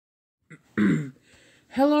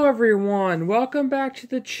Hello everyone, welcome back to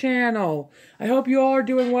the channel. I hope you all are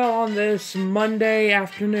doing well on this Monday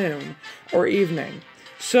afternoon or evening.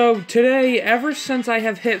 So today, ever since I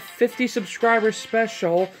have hit 50 subscribers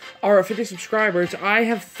special, or 50 subscribers, I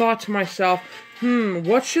have thought to myself,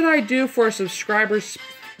 what should I do for a subscribers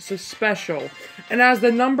special? And as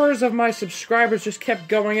the numbers of my subscribers just kept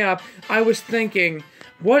going up, I was thinking,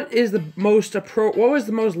 what was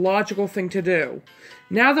the most logical thing to do?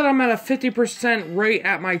 Now that I'm at a 50% rate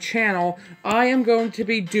at my channel, I am going to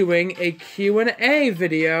be doing a Q&A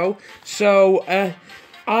video. So,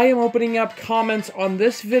 I am opening up comments on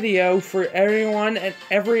this video for everyone and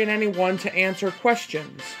anyone to answer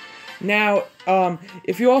questions. Now,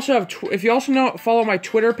 if you also follow my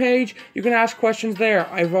Twitter page, you can ask questions there.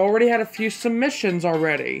 I've already had a few submissions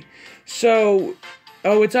already. So,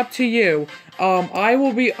 it's up to you. I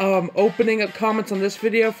will be opening up comments on this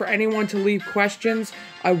video for anyone to leave questions.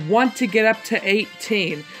 I want to get up to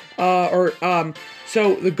 18.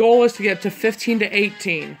 So the goal is to get to 15 to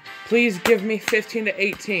 18. Please give me 15 to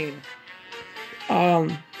 18.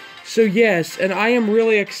 So yes, and I am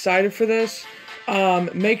really excited for this.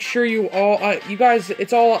 Make sure you all, you guys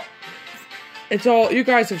have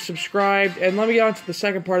subscribed, and let me get on to the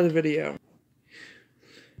second part of the video.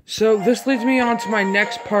 So this leads me on to my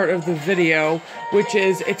next part of the video, which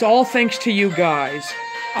is, it's all thanks to you guys.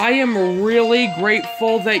 I am really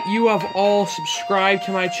grateful that you have all subscribed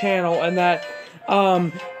to my channel, and that,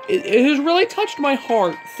 it has really touched my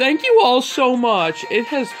heart. Thank you all so much.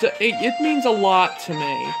 It means a lot to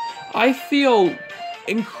me. I feel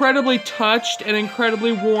incredibly touched and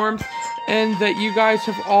incredibly warmed, and that you guys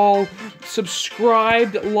have all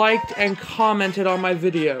subscribed, liked, and commented on my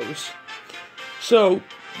videos. So,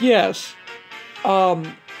 yes,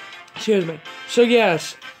 excuse me. So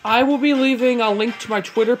yes, I will be leaving a link to my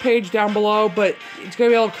Twitter page down below, but it's going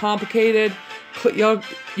to be a little complicated. You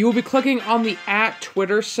will be clicking on the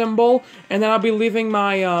 @Twitter symbol, and then I'll be leaving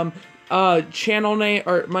my channel name,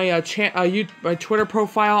 or my Twitter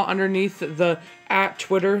profile underneath the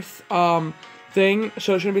 @Twitter thing,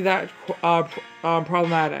 so it shouldn't be that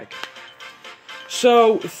problematic.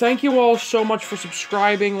 So, thank you all so much for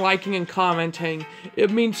subscribing, liking, and commenting.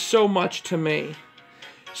 It means so much to me.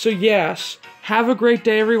 So yes, have a great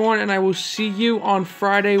day everyone, and I will see you on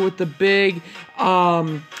Friday with the big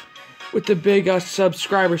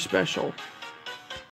subscriber special.